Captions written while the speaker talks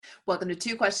Welcome to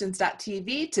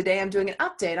twoquestions.tv. Today I'm doing an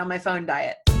update on my phone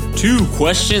diet.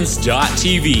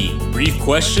 Twoquestions.tv. Brief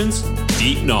questions,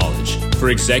 deep knowledge. For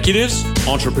executives,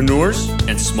 entrepreneurs,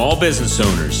 and small business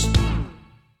owners.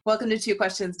 Welcome to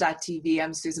twoquestions.tv.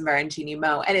 I'm Susan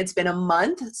Baroncini-Moe, and it's been a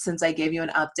month since I gave you an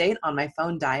update on my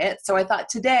phone diet. So I thought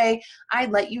today I'd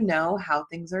let you know how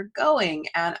things are going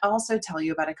and also tell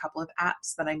you about a couple of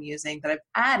apps that I'm using that I've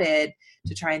added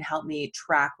to try and help me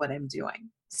track what I'm doing.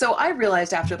 So I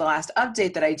realized after the last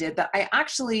update that I did that I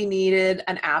actually needed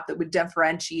an app that would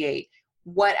differentiate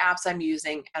what apps I'm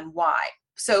using and why.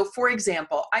 So for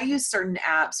example, I use certain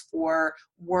apps for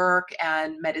work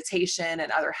and meditation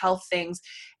and other health things.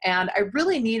 And I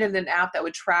really needed an app that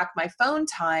would track my phone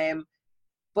time,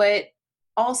 but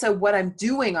also what I'm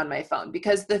doing on my phone.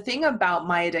 Because the thing about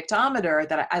my Addictometer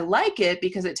that I like it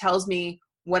because it tells me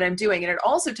what I'm doing. And it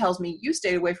also tells me you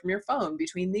stayed away from your phone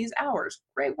between these hours.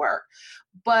 Great work.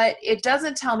 But it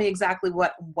doesn't tell me exactly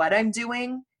what I'm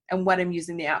doing and what I'm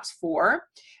using the apps for.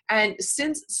 And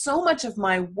since so much of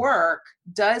my work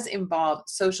does involve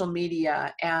social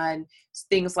media and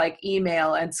things like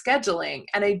email and scheduling,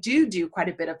 and I do quite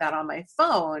a bit of that on my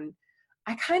phone,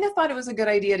 I kind of thought it was a good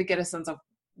idea to get a sense of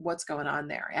what's going on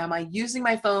there. Am I using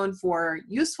my phone for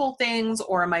useful things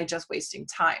or am I just wasting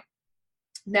time?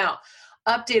 Now,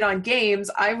 update on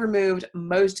games, I removed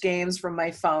most games from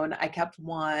my phone. I kept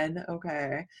one,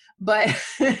 okay. But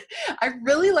I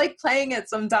really like playing it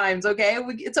sometimes, okay?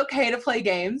 It's okay to play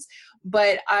games,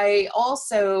 but I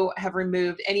also have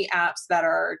removed any apps that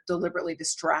are deliberately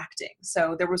distracting.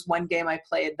 So there was one game I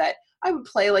played that I would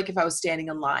play like if I was standing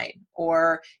in line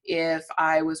or if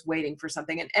I was waiting for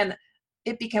something. And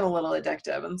it became a little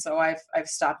addictive. And so I've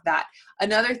stopped that.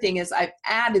 Another thing is I've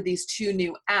added these two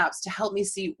new apps to help me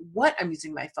see what I'm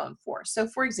using my phone for. So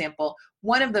for example,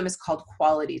 one of them is called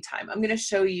Quality Time. I'm going to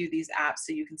show you these apps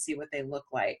so you can see what they look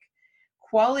like.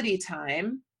 Quality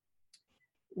Time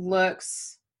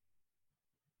looks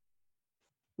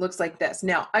like this.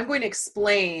 Now I'm going to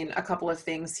explain a couple of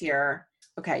things here.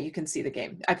 Okay, you can see the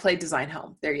game. I played Design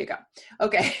Home. There you go.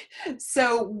 Okay,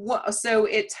 so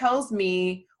it tells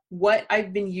me what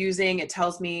I've been using. It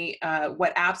tells me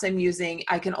what apps I'm using.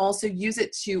 I can also use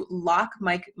it to lock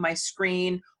my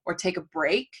screen or take a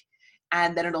break,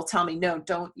 and then it'll tell me, no,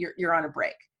 don't, you're on a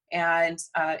break. And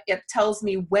it tells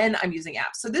me when I'm using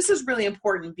apps. So this is really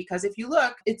important because if you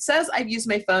look, it says I've used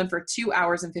my phone for 2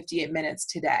 hours and 58 minutes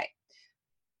today.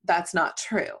 That's not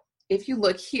true. If you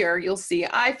look here, you'll see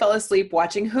I fell asleep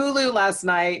watching Hulu last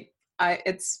night. I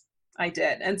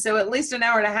did. And so at least an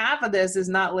hour and a half of this is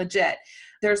not legit.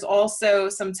 There's also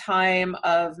some time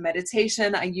of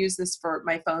meditation. I use this for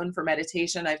my phone for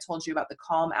meditation. I've told you about the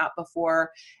Calm app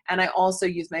before. And I also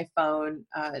use my phone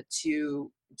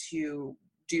to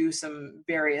do some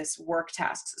various work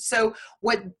tasks. So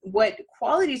what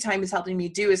Quality Time is helping me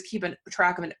do is keep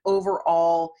track of an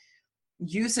overall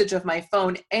usage of my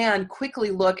phone and quickly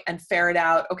look and ferret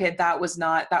out, okay, that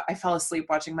I fell asleep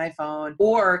watching my phone,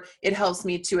 or it helps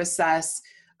me to assess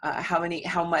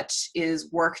how much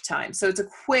is work time. So it's a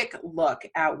quick look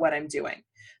at what I'm doing.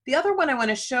 The other one I want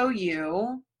to show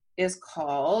you is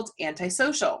called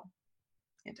Antisocial.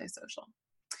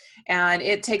 And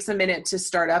it takes a minute to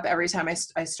start up every time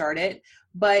I start it,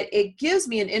 but it gives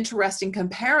me an interesting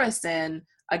comparison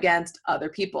against other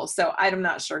people. So I'm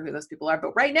not sure who those people are,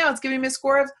 but right now it's giving me a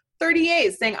score of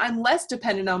 38, saying I'm less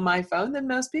dependent on my phone than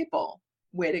most people.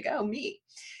 Way to go, me.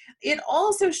 It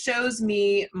also shows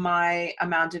me my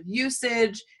amount of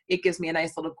usage. It gives me a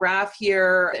nice little graph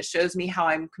here. It shows me how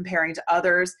I'm comparing to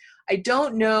others. I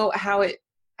don't know how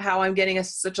I'm getting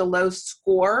such a low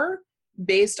score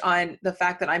based on the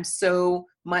fact that I'm so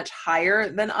much higher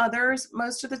than others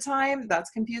most of the time.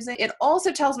 That's confusing. It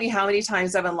also tells me how many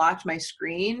times I've unlocked my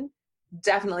screen.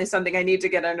 Definitely something I need to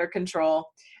get under control.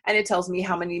 And it tells me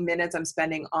how many minutes I'm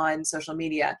spending on social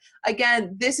media.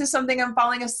 Again, this is something I'm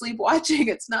falling asleep watching.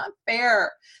 It's not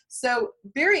fair. So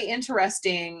very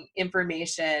interesting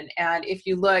information. And if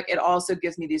you look, it also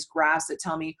gives me these graphs that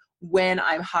tell me when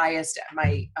I'm highest at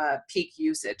my peak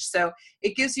usage. So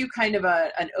it gives you kind of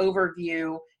an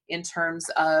overview in terms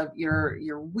of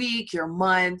your week, your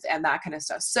month, and that kind of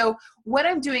stuff. So what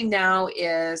I'm doing now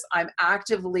is I'm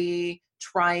actively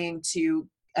trying to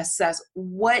assess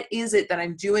what is it that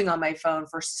I'm doing on my phone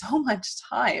for so much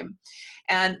time.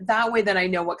 And that way then I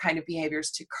know what kind of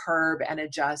behaviors to curb and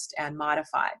adjust and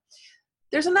modify.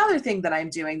 There's another thing that I'm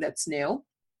doing that's new.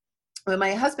 When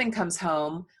my husband comes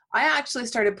home, I actually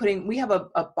started we have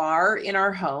a bar in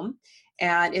our home,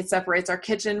 and it separates our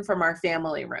kitchen from our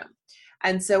family room.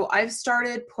 And so I've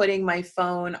started putting my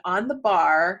phone on the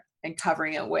bar and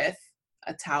covering it with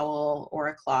a towel or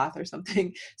a cloth or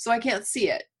something, so I can't see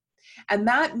it. And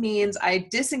that means I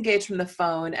disengage from the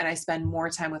phone and I spend more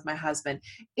time with my husband.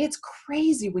 It's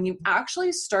crazy when you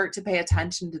actually start to pay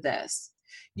attention to this.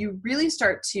 You really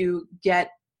start to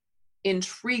get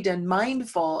intrigued and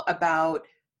mindful about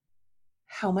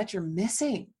how much you're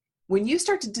missing. When you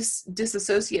start to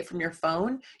disassociate from your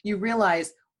phone, you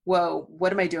realize, whoa,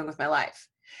 what am I doing with my life?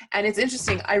 And it's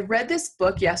interesting. I read this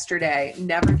book yesterday,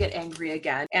 Never Get Angry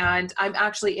Again. And I'm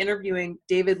actually interviewing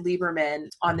David Lieberman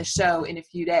on the show in a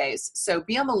few days. So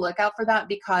be on the lookout for that,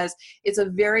 because it's a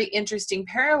very interesting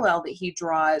parallel that he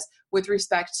draws with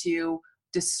respect to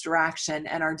distraction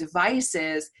and our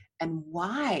devices and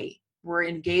why we're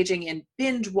engaging in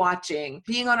binge watching,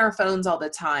 being on our phones all the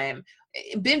time,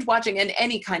 binge watching and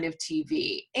any kind of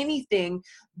TV, anything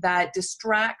that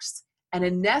distracts and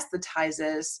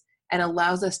anesthetizes and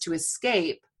allows us to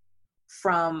escape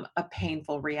from a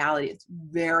painful reality. It's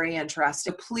very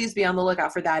interesting. Please be on the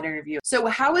lookout for that interview. So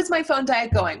how is my phone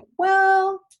diet going?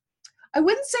 Well, I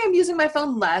wouldn't say I'm using my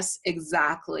phone less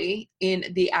exactly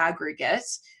in the aggregate,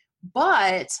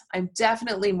 but I'm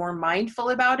definitely more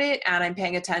mindful about it, and I'm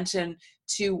paying attention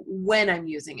to when I'm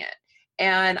using it.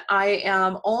 And I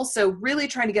am also really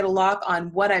trying to get a lock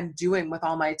on what I'm doing with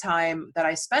all my time that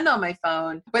I spend on my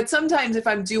phone. But sometimes if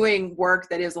I'm doing work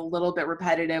that is a little bit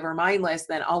repetitive or mindless,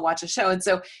 then I'll watch a show. And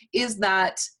so is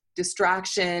that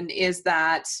distraction? Is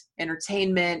that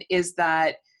entertainment? Is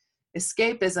that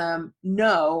escapism?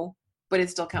 No, but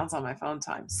it still counts on my phone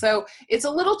time. So it's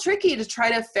a little tricky to try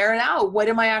to ferret out, what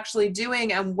am I actually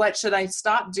doing and what should I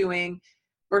stop doing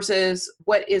versus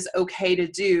what is okay to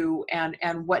do and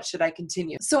what should I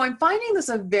continue. So I'm finding this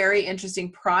a very interesting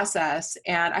process,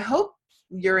 and I hope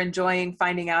you're enjoying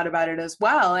finding out about it as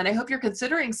well. And I hope you're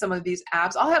considering some of these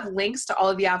apps. I'll have links to all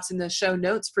of the apps in the show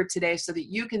notes for today so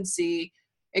that you can see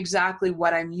exactly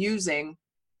what I'm using.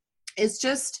 It's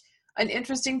just an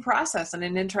interesting process and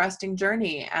an interesting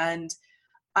journey. And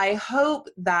I hope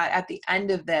that at the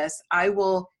end of this, I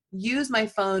will use my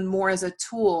phone more as a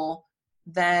tool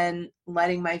than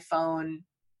letting my phone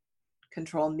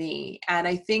control me. And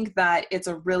I think that it's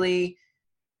I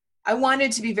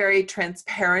wanted to be very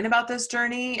transparent about this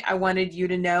journey. I wanted you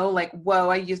to know, like, whoa,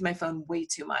 I use my phone way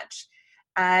too much.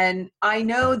 And I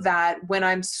know that when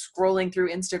I'm scrolling through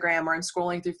Instagram or I'm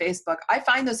scrolling through Facebook, I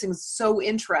find those things so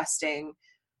interesting,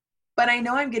 but I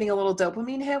know I'm getting a little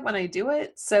dopamine hit when I do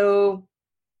it. So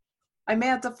I may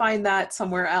have to find that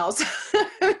somewhere else.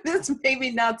 It's maybe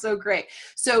not so great.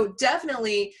 So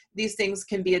definitely these things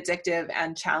can be addictive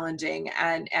and challenging,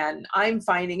 and I'm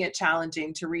finding it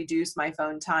challenging to reduce my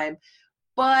phone time.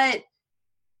 But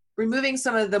removing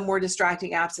some of the more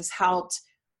distracting apps has helped.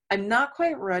 I'm not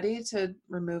quite ready to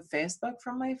remove Facebook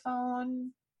from my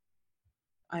phone.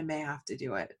 I may have to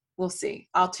do it. We'll see.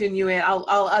 I'll tune you in.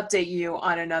 I'll update you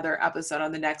on another episode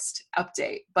on the next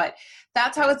update. But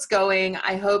that's how it's going.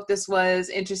 I hope this was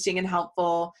interesting and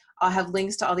helpful. I'll have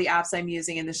links to all the apps I'm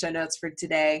using in the show notes for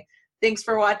today. Thanks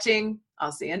for watching.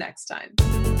 I'll see you next time.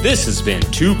 This has been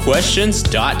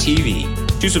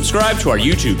twoquestions.tv. To subscribe to our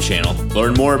YouTube channel,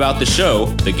 learn more about the show,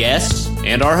 the guests,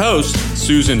 and our host,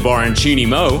 Susan Baroncini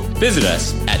Moe, visit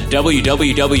us at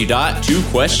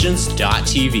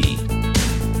www.twoquestions.tv.